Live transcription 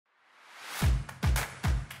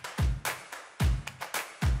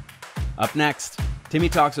Up next, Timmy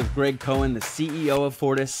talks with Greg Cohen, the CEO of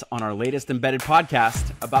Fortis, on our latest embedded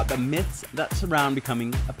podcast about the myths that surround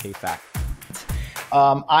becoming a PayFac.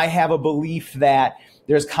 I have a belief that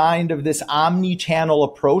there's kind of this omni-channel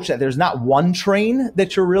approach, that there's not one train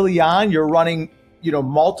that you're really on. You're running,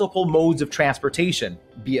 multiple modes of transportation,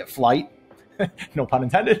 be it flight, no pun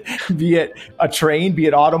intended, be it a train, be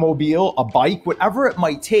it automobile, a bike, whatever it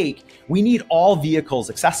might take. We need all vehicles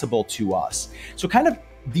accessible to us. So kind of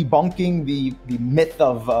debunking the myth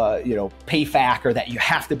of, PayFac, or that you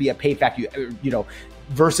have to be a PayFac,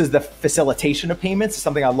 versus the facilitation of payments is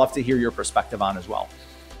something I'd love to hear your perspective on as well.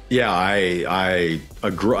 Yeah, I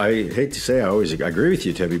agree. I hate to say I always agree with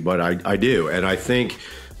you, Timmy, but I do. And I think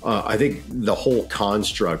the whole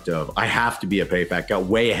construct of I have to be a PayFac got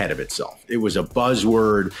way ahead of itself. It was a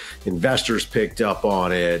buzzword. Investors picked up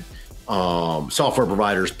on it. Software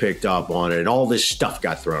providers picked up on it, and all this stuff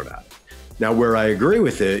got thrown at it. Now, where I agree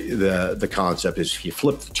with the concept is if you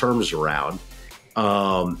flip the terms around,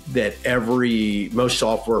 that most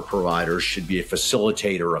software providers should be a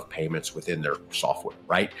facilitator of payments within their software,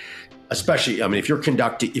 right? Especially, if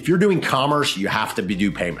you're doing commerce, you have to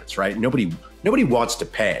do payments, right? Nobody wants to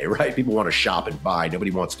pay, right? People want to shop and buy. Nobody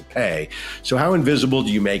wants to pay. So how invisible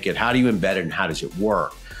do you make it? How do you embed it, and how does it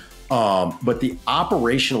work? But the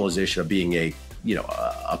operationalization of being a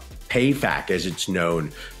PayFac, as it's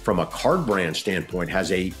known from a card brand standpoint, has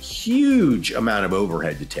a huge amount of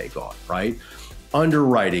overhead to take on, right?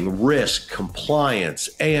 Underwriting, risk, compliance,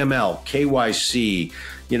 AML, KYC,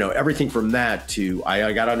 everything from that to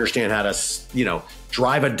I got to understand how to,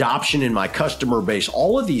 drive adoption in my customer base,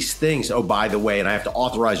 all of these things. Oh, by the way, and I have to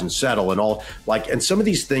authorize and settle and some of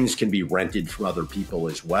these things can be rented from other people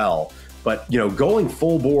as well. But, going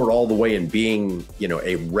full board all the way and being,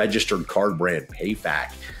 a registered card brand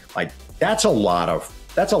PayFac, that's a lot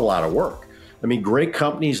of work. Great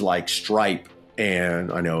companies like Stripe,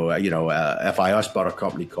 and I know, FIS bought a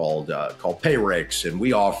company called Payrix, and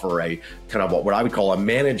we offer a kind of what I would call a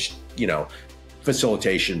managed,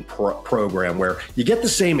 facilitation program where you get the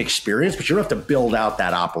same experience, but you don't have to build out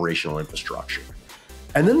that operational infrastructure.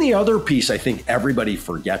 And then the other piece I think everybody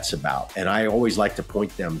forgets about, and I always like to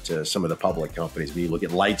point them to some of the public companies. When you look at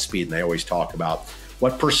Lightspeed, and they always talk about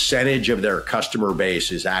what percentage of their customer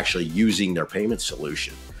base is actually using their payment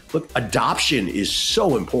solution. Look, adoption is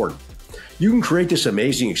so important. You can create this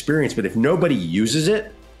amazing experience, but if nobody uses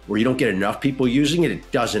it, or you don't get enough people using it,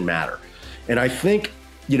 it doesn't matter. And I think,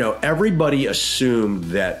 everybody assumed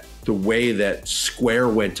that the way that Square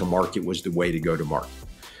went to market was the way to go to market.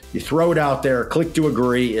 You throw it out there, click to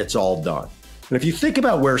agree, it's all done. And if you think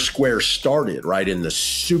about where Square started, right, in the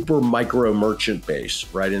super micro merchant base,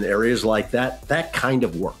 right, in areas like that, that kind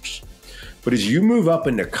of works. But as you move up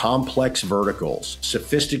into complex verticals,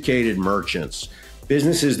 sophisticated merchants,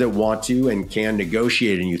 businesses that want to and can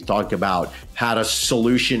negotiate, and you talk about how to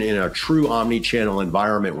solution in a true omni-channel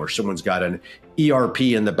environment where someone's got an ERP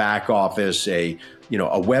in the back office, a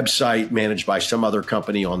website managed by some other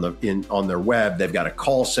company on their web, they've got a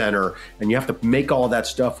call center, and you have to make all that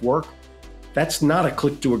stuff work. That's not a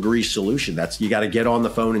click to agree solution. You got to get on the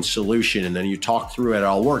phone and solution, and then you talk through it, it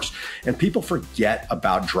all works. And people forget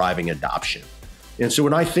about driving adoption. And so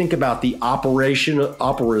when I think about the operational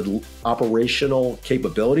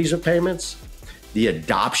capabilities of payments, the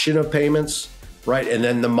adoption of payments, right, and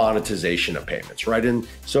then the monetization of payments, right? And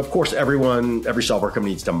so, of course, every software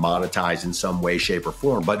company needs to monetize in some way, shape, or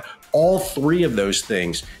form. But all three of those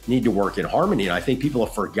things need to work in harmony. And I think people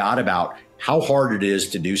have forgot about how hard it is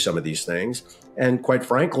to do some of these things. And quite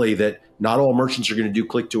frankly, that not all merchants are going to do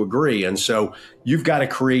click to agree. And so you've got to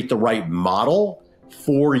create the right model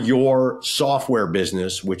for your software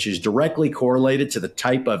business, which is directly correlated to the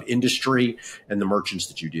type of industry and the merchants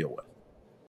that you deal with.